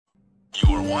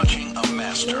You are watching a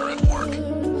master at work.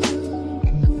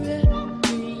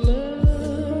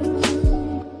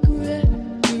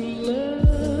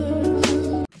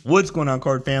 What's going on,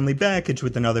 card family? Back at you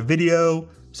with another video.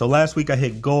 So last week I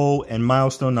hit goal and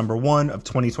milestone number 1 of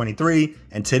 2023,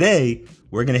 and today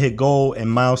we're gonna hit goal and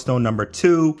milestone number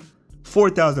 2,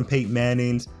 4,000 Peyton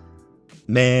Mannings.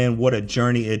 Man, what a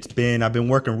journey it's been. I've been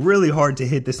working really hard to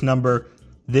hit this number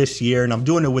this year, and I'm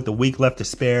doing it with a week left to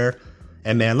spare.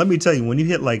 And man, let me tell you, when you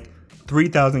hit like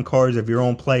 3,000 cards of your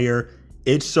own player,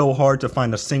 it's so hard to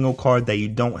find a single card that you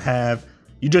don't have.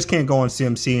 You just can't go on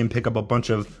CMC and pick up a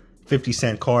bunch of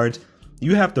 50-cent cards.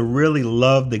 You have to really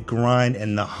love the grind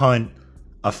and the hunt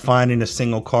of finding a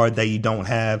single card that you don't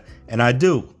have. And I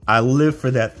do. I live for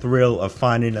that thrill of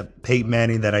finding a Peyton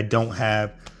Manning that I don't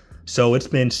have. So it's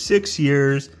been 6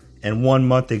 years and 1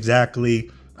 month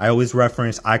exactly. I always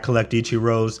reference I Collect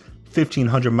Ichiro's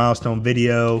 1500 milestone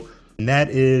video. And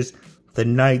that is the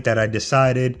night that I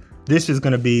decided this is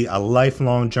going to be a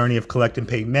lifelong journey of collecting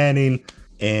Peyton Manning.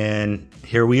 And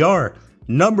here we are,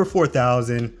 number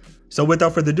 4,000. So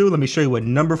without further ado, let me show you what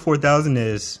number 4,000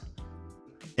 is.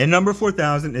 And number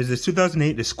 4,000 is this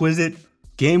 2008 Exquisite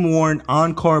Game Worn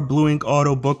On-Card Blue Ink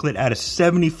Auto booklet out of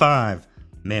 75.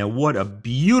 Man, what a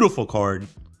beautiful card.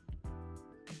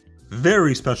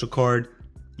 Very special card.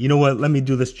 You know what? Let me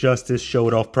do this justice, show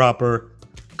it off proper.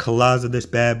 Collage of this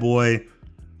bad boy.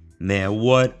 Man,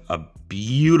 what a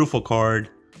beautiful card.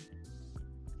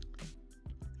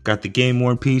 Got the game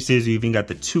worn pieces. You even got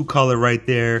the 2 color right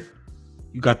there.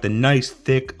 You got the nice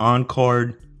thick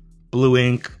on-card blue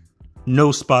ink.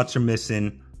 No spots are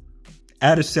missing.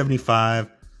 Out of 75,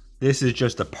 this is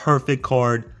just a perfect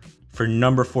card for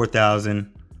number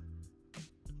 4,000.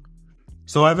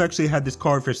 So I've actually had this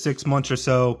card for 6 months or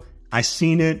so. I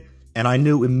seen it and I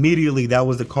knew immediately that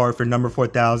was the card for number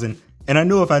 4,000. And I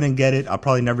knew if I didn't get it, I'll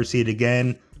probably never see it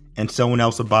again and someone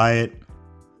else will buy it.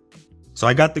 So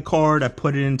I got the card, I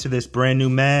put it into this brand new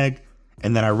mag,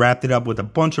 and then I wrapped it up with a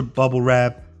bunch of bubble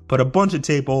wrap, put a bunch of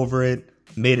tape over it,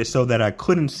 made it so that I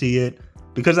couldn't see it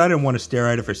because I didn't want to stare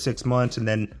at it for 6 months and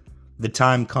then the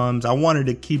time comes. I wanted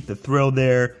to keep the thrill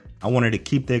there. I wanted to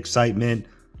keep the excitement.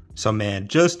 So man,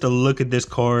 just to look at this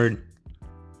card,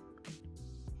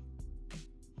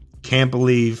 can't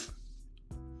believe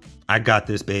I got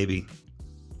this baby.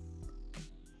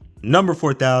 Number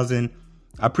 4,000.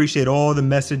 I appreciate all the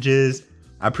messages.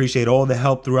 I appreciate all the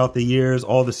help throughout the years,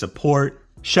 all the support.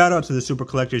 Shout out to the Super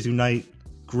Collectors Unite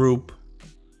group.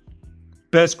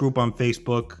 Best group on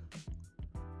Facebook.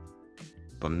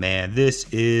 But man, this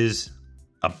is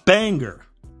a banger.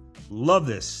 Love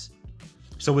this.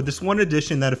 So with this one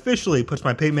edition, that officially puts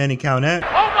my Peyton Manning count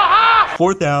at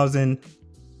 4,000.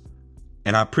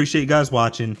 And I appreciate you guys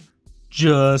watching.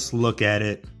 Just look at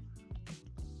it.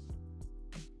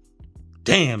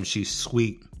 Damn, she's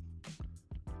sweet.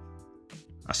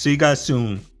 I'll see you guys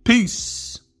soon. Peace.